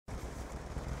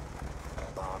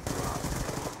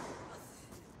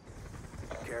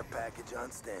package on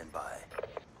standby.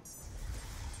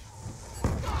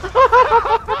 The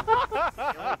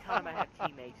only time I have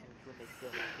teammates is when they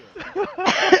steal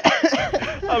my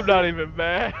kills. I'm not even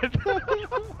mad.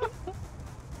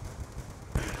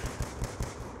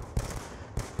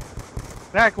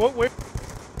 Zach, what way?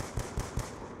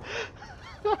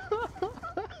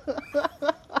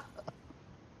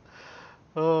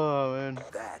 Oh man.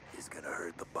 That is gonna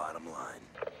hurt the bottom line.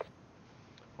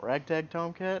 Ragtag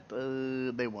Tomcat,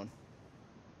 they won.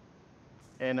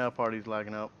 And now party's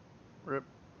lagging out. Rip.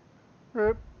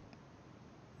 Rip.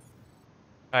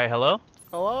 Alright, hello?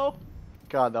 Hello?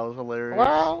 God, that was hilarious.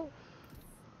 Wow.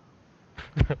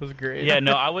 That was great. Yeah,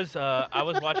 no, I was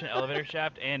watching Elevator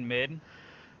Shaft and Mid,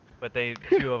 but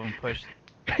two of them pushed.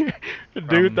 The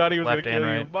dude thought he was gonna left and kill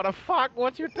you. right. Motherfucker,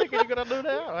 what you thinking you're gonna do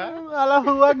now? Huh?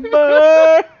 Allahu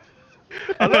Akbar!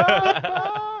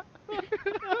 Hello?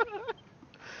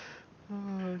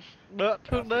 Not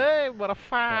today, motherfucker.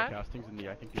 Broadcasting's in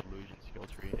I think the illusion skill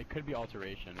tree. It could be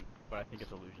alteration, but I think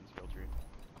it's illusion skill tree.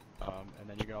 And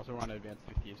then you can also run advanced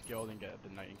 50 skill and get the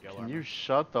Nightingale Can armor. you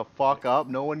shut the fuck up?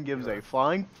 No one gives a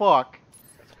flying fuck.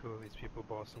 That's cool, these people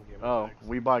bought some gamer Oh, tags.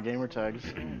 we buy gamer tags.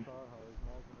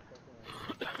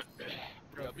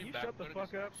 Bro, you shut the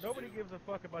fuck up. Nobody gives a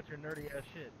fuck about your nerdy ass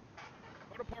shit.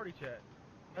 Go to party chat.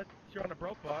 Unless you're on the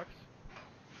broke box.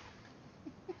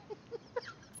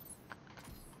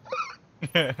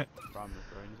 Problem is,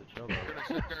 bro, you need to chill though. You're gonna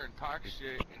sit there and talk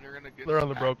shit, and you're gonna get. They're on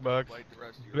the smacked broke box. Like the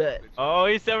rest of you Bet. bitches. Oh,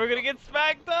 he said we're gonna get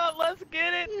smacked up. Let's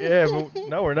get it. Yeah, but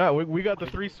no, we're not. We got the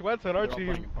 3 sweats on our They're all team.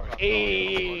 playing in party.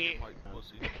 Hey. Like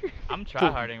pussy. I'm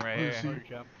tryharding right here. Party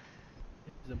chat.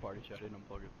 He's in party chat, I didn't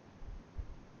unplug it.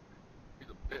 He's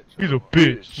a bitch. He's a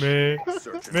bitch, man.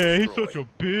 Search and Man, he's destroy. such a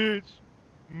bitch.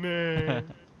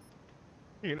 Man.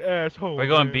 He an asshole. We're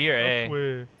going man. B or I A?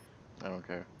 swear. I don't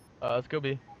care. Let's go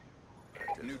B.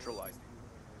 Neutralize.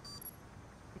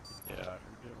 Yeah, we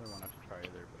really won't have to try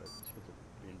either, but these kids are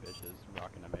being bitches,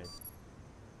 rocking a maid.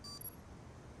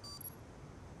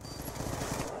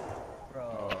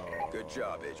 Bro. Good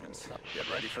job, agents. Get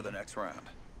ready for the next round.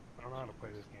 I don't know how to play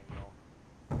this game, y'all.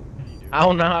 Yeah, you do. I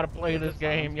don't know how to play this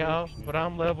game, y'all, but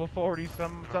I'm level 40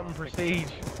 something prestige.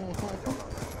 Yeah, I know you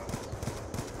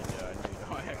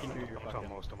don't. I can hear your Don't tell fucking...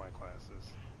 most of my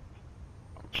classes.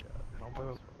 Oh, yeah. Don't play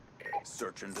those.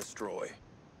 Search and destroy.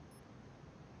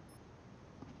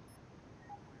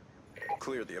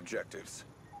 Clear the objectives.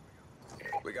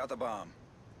 We got the bomb.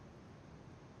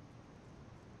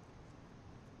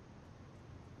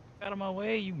 Out of my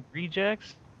way, you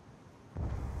rejects.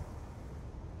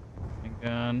 My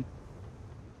gun.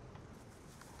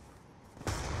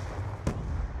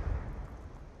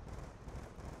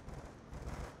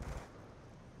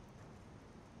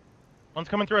 One's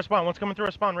coming through our spawn. One's coming through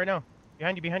our spawn right now.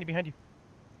 Behind you, behind you, behind you.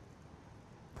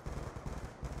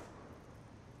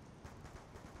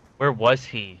 Where was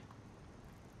he?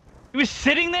 He was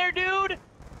sitting there, dude?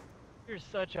 You're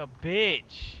such a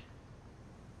bitch.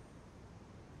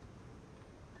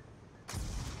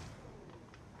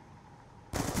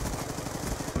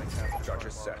 Charge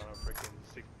is set.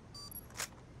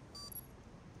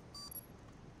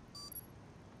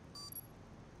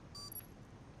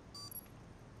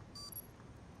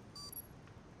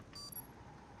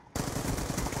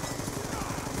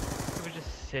 He was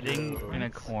just sitting in a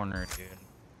corner, dude.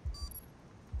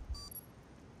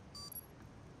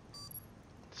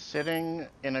 Sitting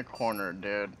in a corner,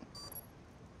 dude.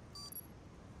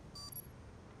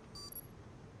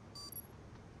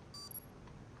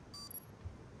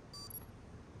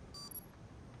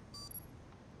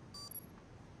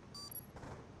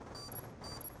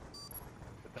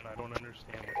 But then I don't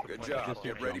understand what the Good point job. of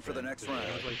Get ready for the next round.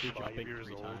 It's like you're 5 jumping years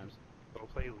 3 old. times. Go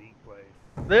play League play.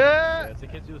 Yeah, Yeah. it's the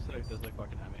kids who like does like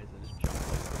fucking MAs and just jump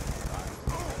like 3 times.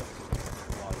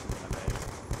 While he's in MA.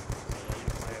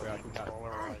 Play a Yeah, League yeah.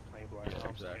 controller or I play Black Yeah,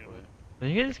 Ops exactly. Did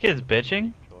you hear this kid's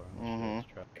bitching? Mhm.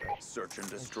 Search and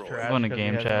destroy. Trash Going to 'cause he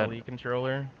game has an chat. elite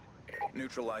controller.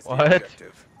 Neutralize What? the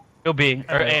objective. Go B.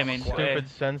 Or What A, I mean. stupid A.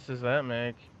 sense does that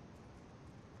make?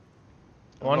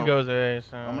 I'm One gonna- goes A,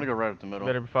 so I'm gonna go right up the middle.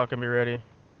 better fucking be ready.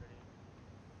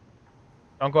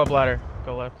 Don't go up ladder.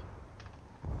 Go left.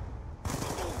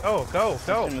 Go, go,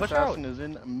 go! An Push out! assassin is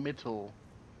in middle.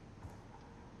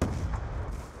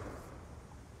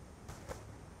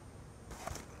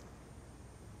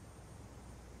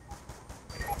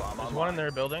 Bomb There's online. one in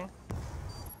their building.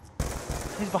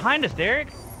 He's behind us, Derek.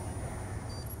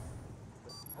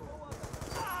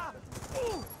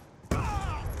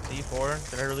 C4?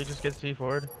 Did I really just get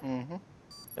C4'd? Mm-hmm.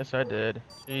 Yes, I did.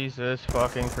 Jesus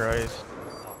fucking Christ.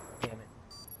 Damn it.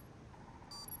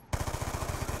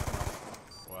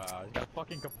 Wow, he's got fucking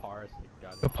fucking Caparis.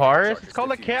 Caparis? It's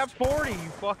called a Cap 40, you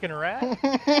fucking rat.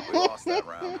 We lost that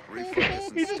round. Refocus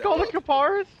and You just step called it up.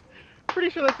 Caparis? Pretty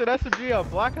sure that's an SMG on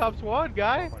Black Ops 1,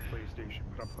 guy. On my PlayStation,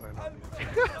 but I'm playing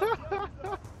on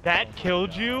the That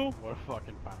killed you? What a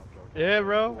fucking final kill. Yeah,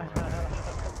 bro.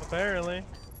 Apparently.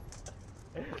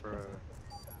 Bruh.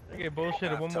 I get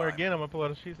bullshitted one more again, I'm gonna pull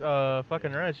out a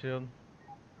fucking riot shield.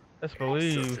 Let's Search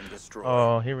believe. and destroy.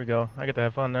 Oh, here we go. I get to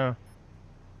have fun now.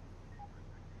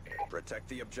 Protect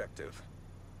the objective.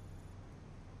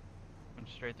 I'm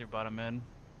straight through bottom mid.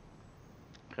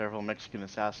 Careful, Mexican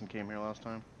assassin came here last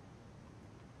time.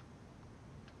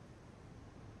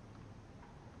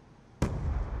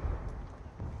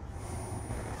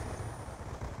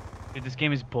 Dude, this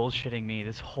game is bullshitting me.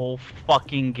 This whole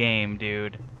fucking game,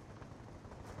 dude.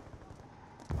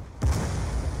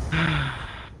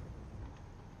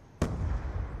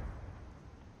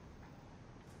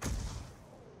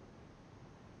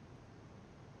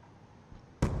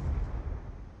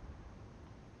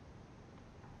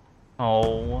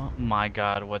 Oh my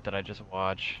god, what did I just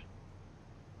watch?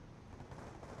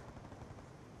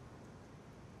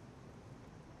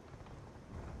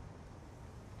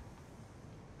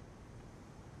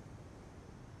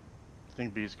 I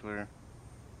think B's clear.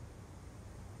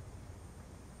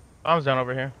 Bomb's down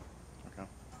over here. Okay.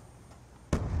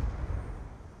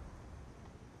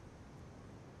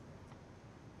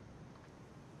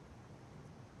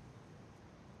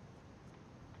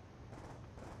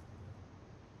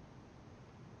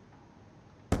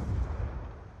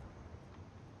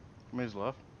 How many's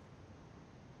left?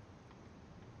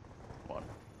 One.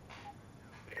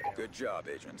 Good job,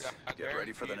 agents. I Get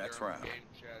ready for the guarantee next they're in round. game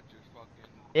chat just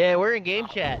fucking- Yeah, we're in game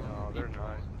chat. No, they're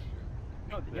not.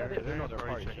 No, yeah, They're they know in their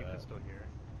party party chat. chat. You can still hear.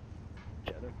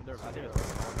 Yeah, they're I think it's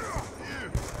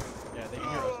yeah, they can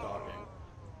hear us talking.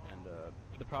 And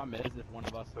the problem is if one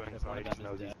of us So if one of Anxieties them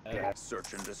knows is he's dead, dead.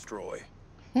 Search and destroy.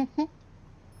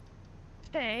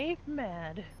 Stay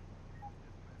mad.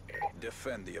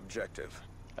 Defend the objective.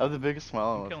 I have the biggest smile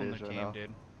on I'm my killing face their right team, now.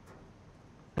 dude.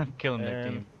 I'm killing their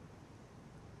And- team.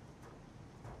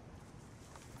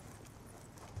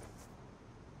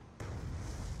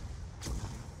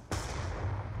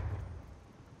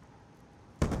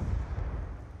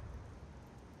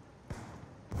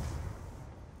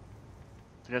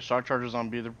 They got shock charges on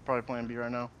B. They're probably playing B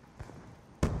right now.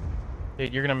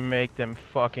 Dude, you're gonna make them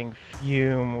fucking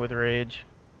fume with rage.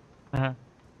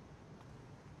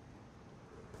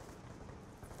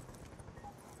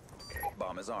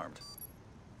 Bomb is armed.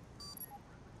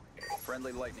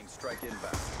 Friendly lightning strike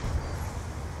inbound.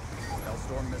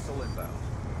 Hellstorm missile inbound.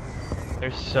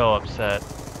 They're so upset.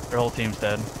 Their whole team's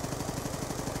dead.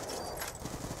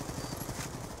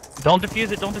 Don't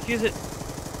defuse it, don't defuse it!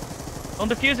 Don't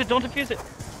defuse it, don't defuse it!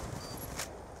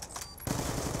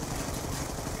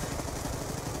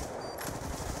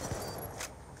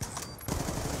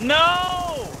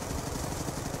 No!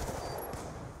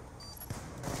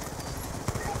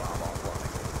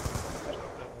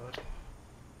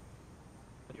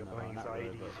 Your No, not really,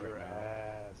 anxieties, but your right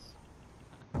ass.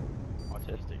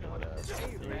 autistic and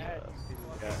Hey,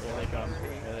 yeah, here they come.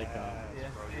 Here they come.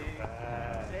 Bro,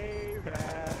 you're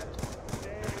bad. Stay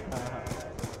mad.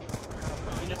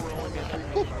 You know we're only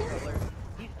gonna Elite controller.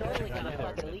 He's totally got a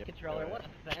fucking Elite controller. What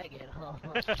a faggot,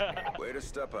 huh? Way to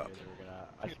step up.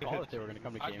 I saw that they were gonna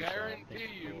come to I game chat. guarantee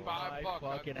you, $5 My I'd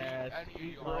fucking beat ass. any of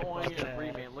Eat you. my only fucking in a ass.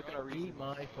 free, man. Look at our Eat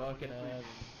my fucking ass.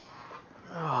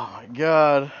 Oh my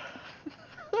god.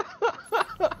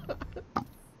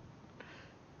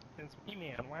 It's me,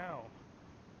 man. Wow.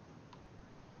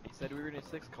 He said we were in a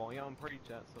 6 calling out in party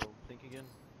chat, so think again.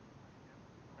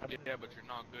 Yeah, but you're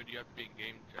not good. You have to be in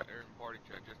game chat or in party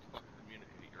chat just to fucking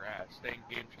communicate your ass. Stay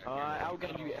in game chat. I'll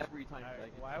get you every time.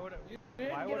 Why would I?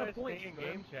 didn't Why get would a I point, stay in man.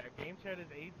 game chat? Game chat is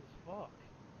AIDS as fuck.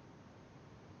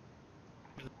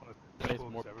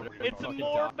 It's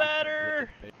more better!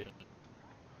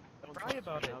 Don't cry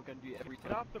about it. I'm gonna do every Get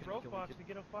time. off the broke box to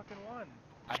get a fucking one.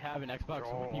 I have an Xbox They're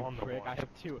all One, you on the prick. one. I have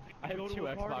two. I have Go to two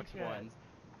a party Xbox chat. Ones.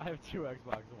 I have two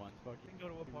Xbox Ones. Fuck You you. can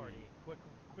go to a party. Quick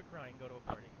crying. Go to a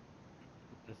party.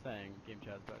 Just saying, game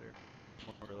chat's better.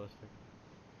 More realistic.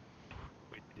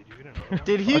 Wait, did you get an order?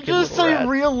 Did he Fucking just little say rat.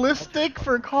 realistic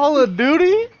for Call of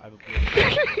Duty? I have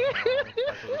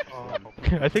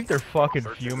a I think they're fucking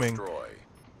Search and fuming. destroy.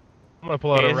 I'm gonna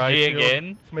pull out a riot KSG shield.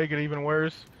 again? Let's make it even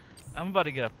worse. I'm about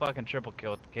to get a fucking triple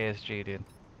kill with KSG, dude.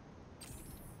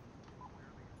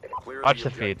 Clear Watch the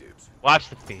feed. objectives. Watch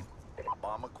the feed.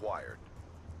 Bomb acquired.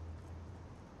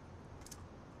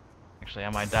 Actually, I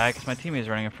might die because my teammate's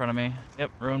running in front of me.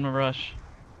 Yep, ruined my rush.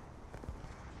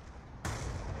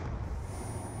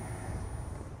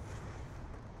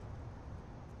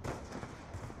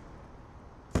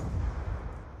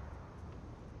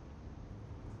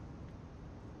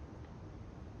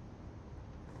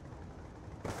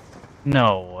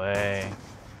 No way.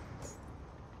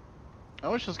 I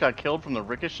almost just got killed from the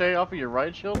ricochet off of your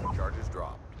right shield. Charges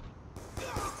dropped.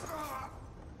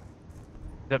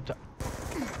 Zip top.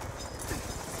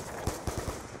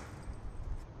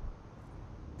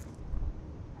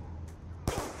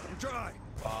 Try.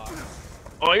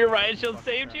 Oh, your riot shield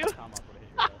saved you?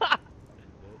 Light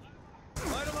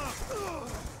him up.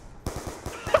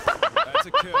 That's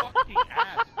a kill. Fucking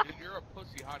ass, dude. You're a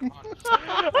pussy hot on. That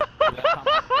time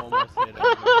I almost hit him.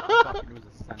 I thought he was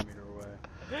a centimeter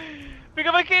away. Pick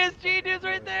up my KSG, dude's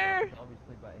right there!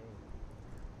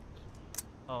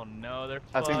 Oh no, they're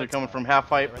I think they're fucked. coming from half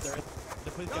pipe. Right there.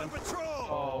 Please get On him. patrol.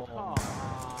 Oh, come on.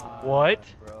 What?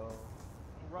 Bro.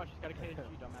 Rush, he's got a KSG,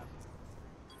 dumbass.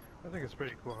 I think it's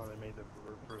pretty cool how they made the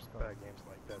first bad games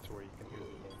like that to where you can hear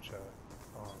the game chat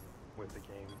with the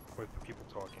game, with the people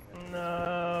talking.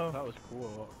 No. That was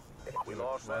cool. We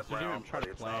lost that Rush, round, try but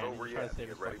to it's plan. not over Try to yet. save Get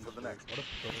his ready fucking for the next streak.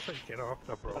 It's like, get off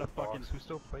the bro What a fucking- box. Who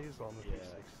still plays on the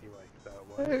 360 like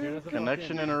that Dude, one? that's a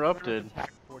Connection fucking- interrupted.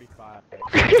 Attack 45.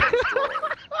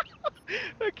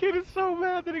 That kid is so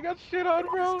mad that he got shit on,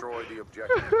 bro. Destroy the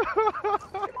objective.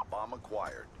 Bomb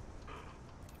acquired.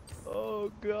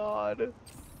 Oh god.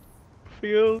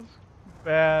 Feels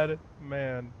bad,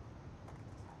 man.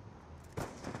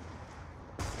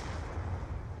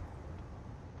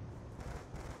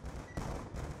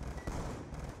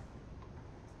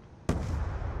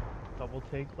 Double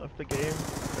take left the game.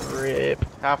 Rip.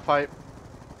 Half pipe.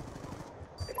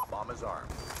 Bomb is armed.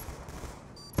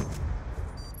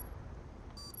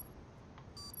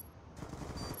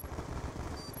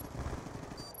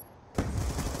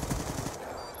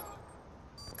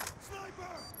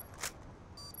 Sniper!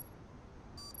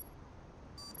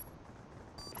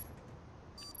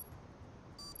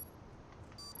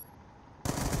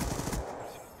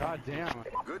 God damn.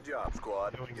 Good job,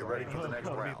 squad. Get ready for the next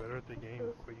Be round. better at the game.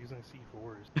 Quit using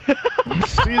C4s.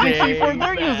 Using C4s?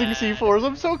 They're using C4s.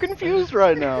 I'm so confused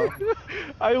right now.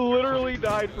 I literally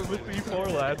died from a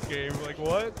C4 last game. Like,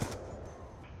 what?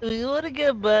 If you want to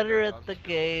get better at the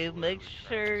game, make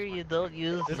sure you don't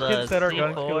use This the kid said our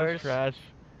gun skill is C4s. trash.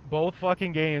 Both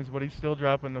fucking games, but he's still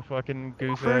dropping the fucking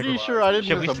goose egg. Pretty sure I didn't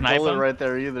Should we miss a snipe bullet him? right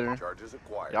there either. Charges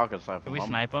acquired. Y'all can snipe Can him. we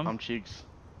snipe him? I'm cheeks.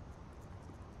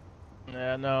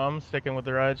 Yeah, no, I'm sticking with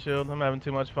the riot shield. I'm having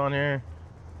too much fun here.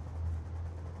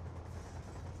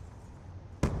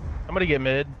 I'm gonna get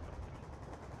mid.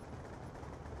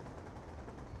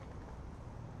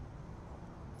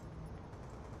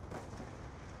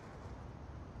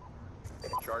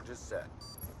 Charges set.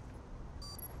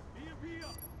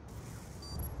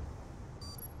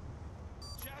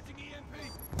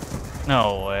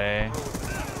 No way.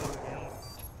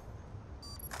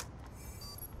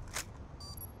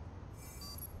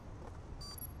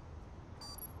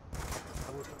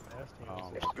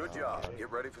 Good job.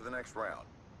 Get ready for the next round.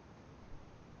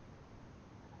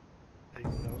 Takes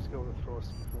no skill to throw a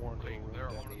C4 into a room They're that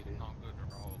honestly needed. not good.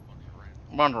 They're all a bunch of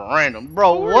random. Bunch of random.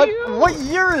 Bro, Who are what you? what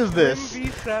year is this?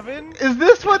 V7? Is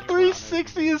this what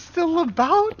 360 is still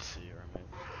about?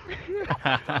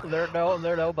 They're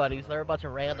nobodies. They're a bunch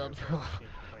of randoms.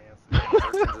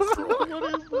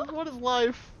 What is this? What is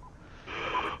life?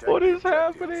 What is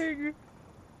happening?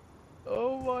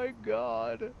 Oh my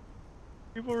god.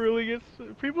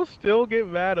 People still get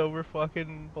mad over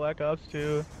fucking Black Ops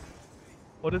 2.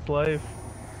 What is life?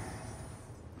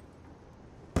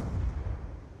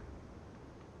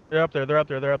 They're up there, they're up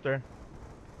there, they're up there.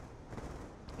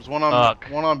 There's one on Fuck.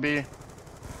 one on B.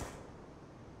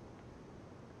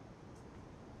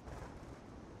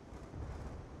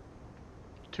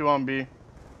 Two on B.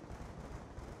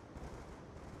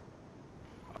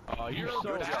 Oh, you're You're so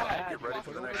good bad. at Get ready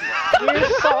for the next round.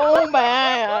 You're so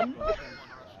mad.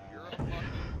 You're a fucking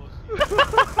pussy.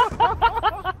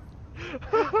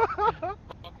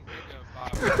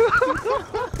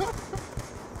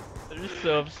 They're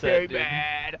so upset, dude.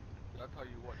 mad. That's how you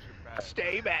watch your back.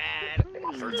 Stay mad.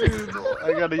 Search and destroy.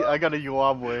 I got a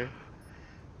Uabwe.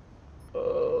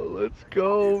 Oh, let's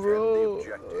go, Defend the bro.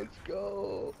 objective. Let's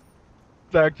go.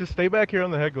 Zach, just stay back here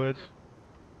on the head glitch.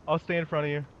 I'll stay in front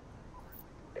of you.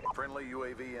 Friendly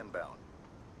UAV inbound.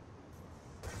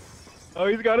 Oh,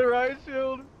 he's got a riot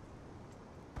shield.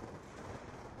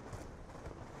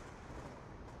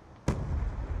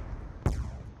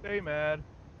 Stay mad.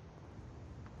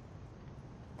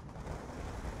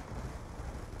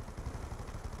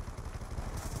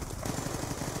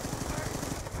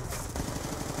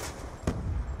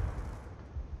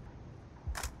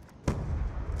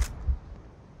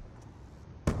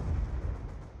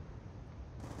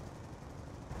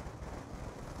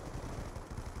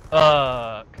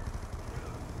 Fuck.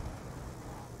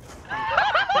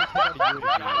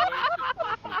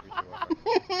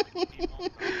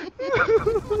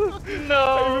 No,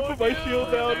 I even put my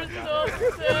shield down. they're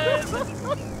so sad.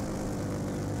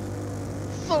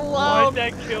 So Why'd loud.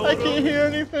 that kill I him? can't hear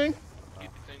anything. He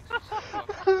thinks he's so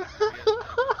fucking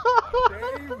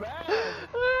Stay mad.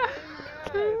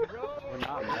 Stay mad, bro. We're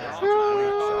not mad.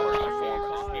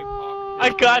 I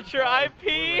got your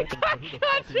IP. I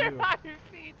got your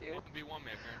IP, dude. 1v1,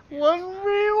 man.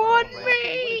 1v1 me.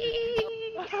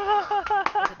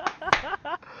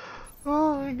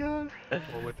 Oh my god.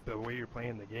 Well, with the way you're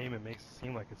playing the game, it makes it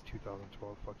seem like it's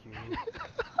 2012. Fuck you, mean.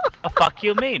 A fuck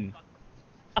you mean?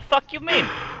 A fuck you mean?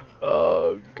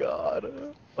 Oh god.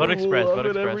 Vote Express, I'm Vote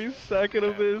loving Express. every second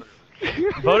of this.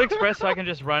 Vote Express so I can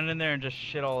just run in there and just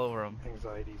shit all over them.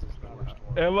 Anxieties is the worst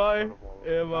one. Am I? out of all of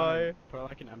them. Am I? Put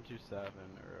like an M27 or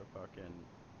a fucking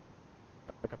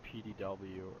like a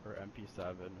PDW or MP7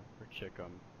 or Chickum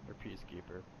or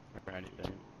Peacekeeper or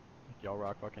anything. Y'all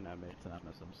rock fucking M8s and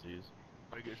MSMCs.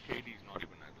 I guess KD's not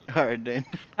even that good. Alright, Dane.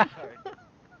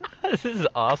 This is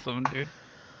awesome, dude.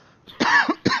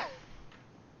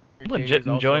 Your Legit gauge is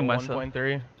also enjoying myself.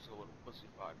 1.3. He's a little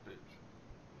pussy-fied bitch.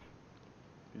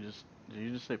 Did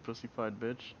you just say pussy-fied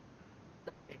bitch?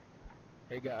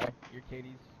 Hey guy, your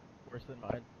KD's worse than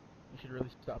mine. You should really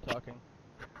stop talking.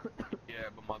 Yeah,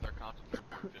 but my other account's a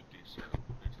 450, so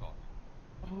it's off.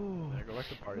 Oh, Yeah, go back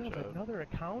to party shit, chat. another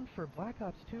account for Black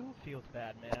Ops 2 feels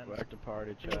bad, man. Go back to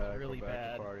party Feels chat. really go back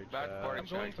bad. To party Back to chat. party I'm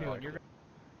going to, and you're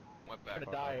Went back.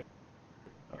 gonna die.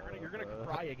 You're gonna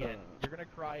cry again. You're gonna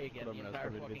cry again the entire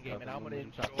fucking game, and I'm gonna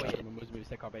enjoy it.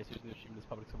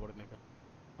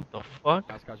 What the fuck?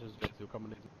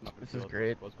 This is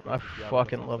great. I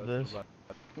fucking love this.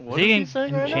 What Is he is he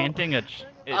saying right now? enchanting a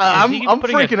I'm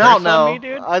freaking out now.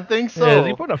 I think so. Yeah, is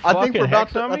he putting a I think fucking we're about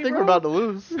hex to. on I me, think bro? we're about to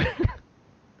lose.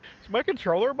 Is my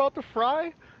controller about to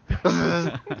fry?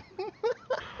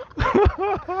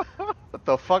 What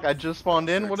the fuck? I just spawned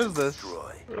in. What is this?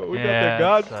 Bro, we Yeah,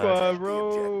 got it the God sucks. Squad,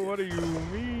 bro. What do you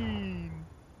mean?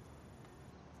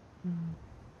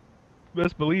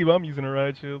 Best believe I'm using a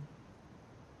riot shield.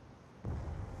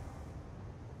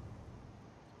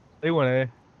 They went A.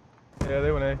 Yeah,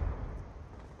 they went A.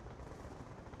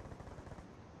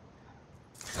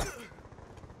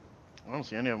 I don't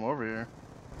see any of them over here.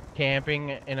 Camping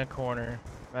in a corner.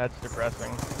 That's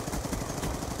depressing.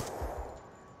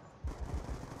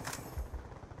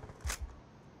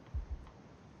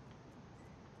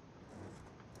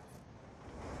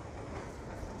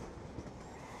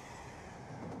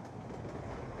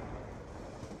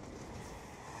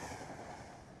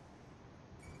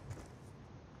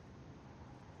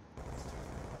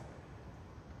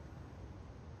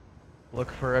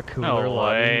 Look for a cooler No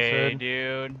lobby, way, he said.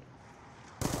 dude.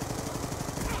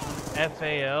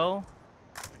 FAL?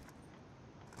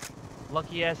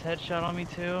 Lucky ass headshot on me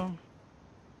too.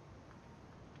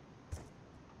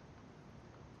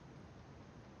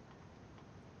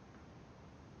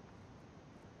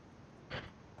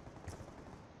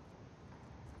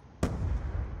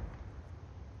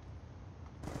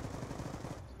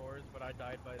 But I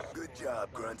died by Good job,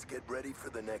 Grunts. Get ready for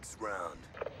the next round.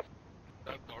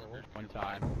 One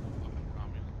time.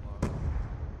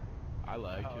 I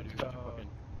lag too, dude. Fucking.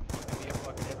 Be a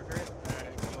fucking hypocrite?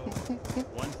 Alright, cool.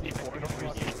 1C4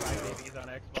 babies on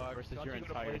Xbox versus Don't your you go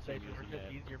to entire PlayStation, team we're using just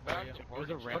it. easier for you. It was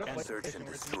a Go to random Search and PlayStation,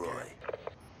 we're just destroy.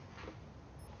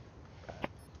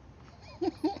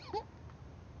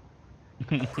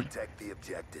 Protect the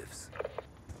objectives.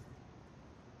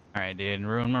 Alright, dude,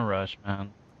 ruin my rush,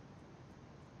 man.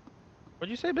 What'd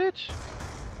you say, bitch?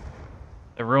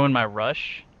 They ruined my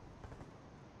rush.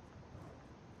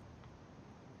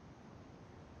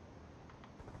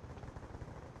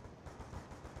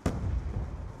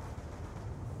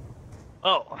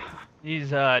 Oh,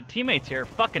 these teammates here are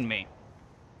fucking me.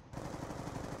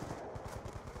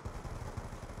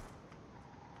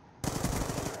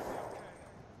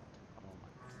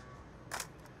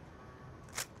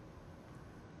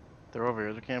 They're over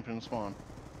here. They're camping in spawn.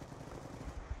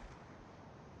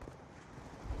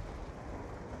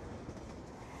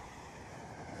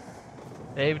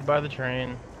 Saved by the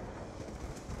train.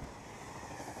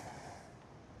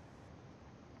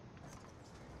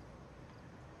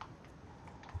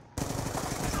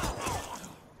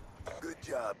 Good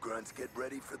job, Grunts. Get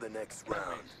ready for the next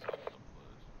round.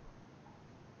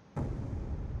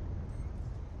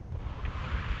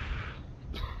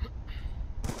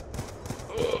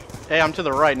 Hey, I'm to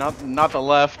the right, not the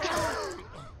left.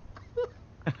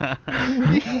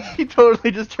 he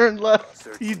totally just turned left.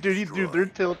 Dude, they're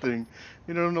tilting.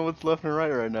 You don't know what's left and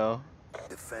right now.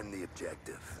 Defend the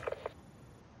objective.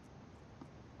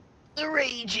 The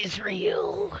rage is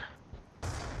real.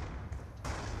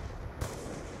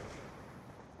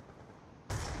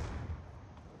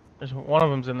 There's one of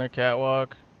them's in their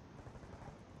catwalk.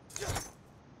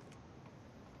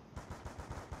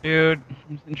 Dude,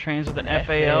 I'm in trains with an FAL,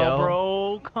 FAL?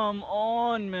 bro. Come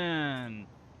on, man.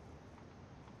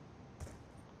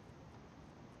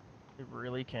 They're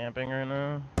really camping right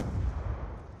now.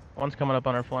 One's coming up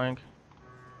on our flank.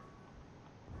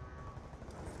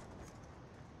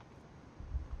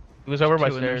 He was over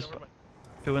by stairs.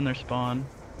 Two in their spawn.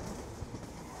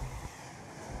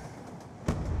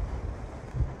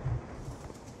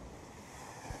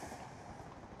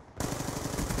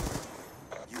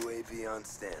 UAV on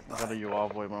standby. I got a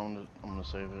UAV boy, but I'm gonna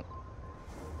save it.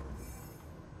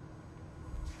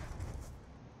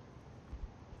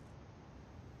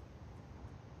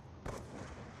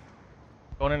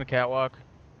 Going in the catwalk.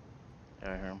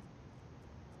 Yeah, I hear him.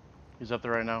 He's up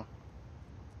there right now.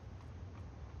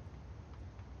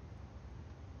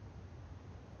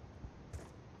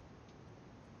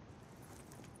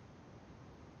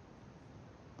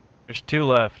 There's two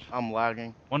left. I'm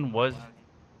lagging. One was.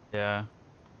 Yeah.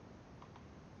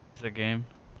 It's a game.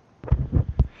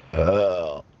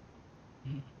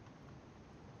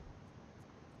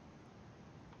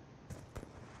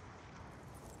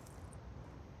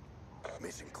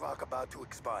 Mission clock about to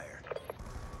expire.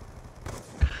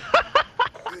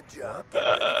 Good job. Get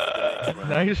ready for the next round.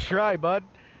 Nice try, bud.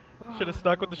 Should have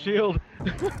stuck with the shield.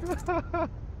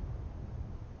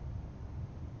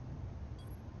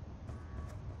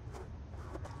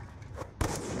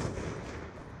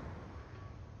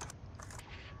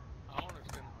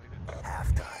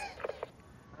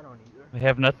 We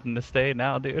have nothing to say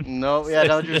now, dude. No, yeah,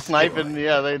 now you're sniping.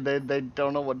 Yeah, they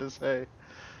don't know what to say.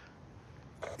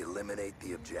 Eliminate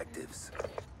the objectives.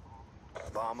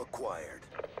 Bomb acquired.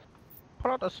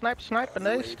 Put out the snipe, and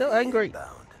they're still UAV angry.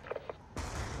 inbound.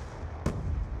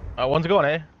 One's going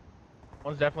A.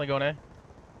 One's definitely going A.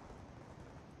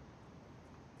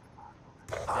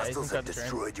 Yeah, he's Hostiles inside have the train.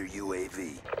 destroyed your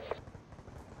UAV.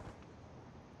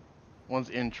 One's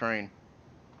in train.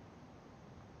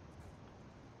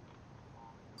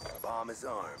 Bomb is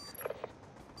armed.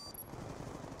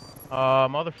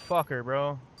 Motherfucker,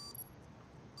 bro.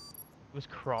 He was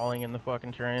crawling in the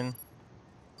fucking train.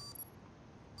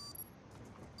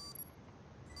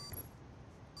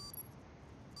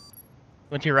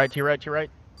 Went to your right, to your right, to your right.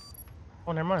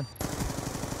 Oh, never mind.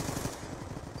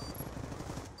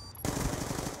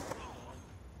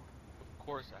 Of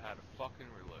course I had a fucking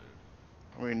reload.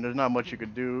 I mean, there's not much you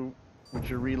could do with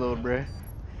your reload, bruh.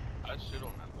 I shit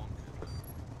on that one kid.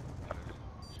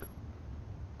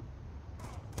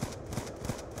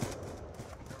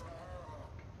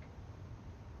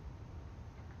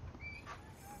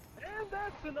 And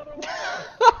that's another one!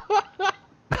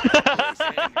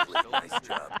 Nice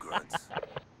job, grunts.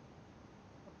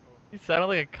 You sounded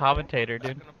like a commentator, Back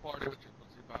dude. in the party with your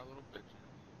pussy by a little bitch.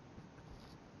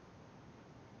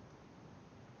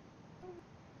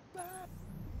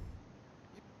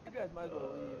 You guys might as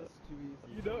well leave. It's too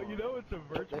easy. You know it's a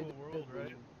virtual world, right?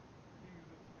 Jesus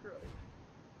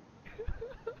Christ.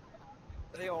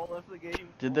 They all left the game.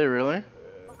 Did they really?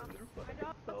 Someone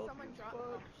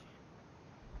dropped.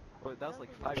 But that was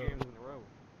like 5 games in a row.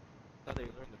 I thought they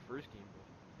learned the first game.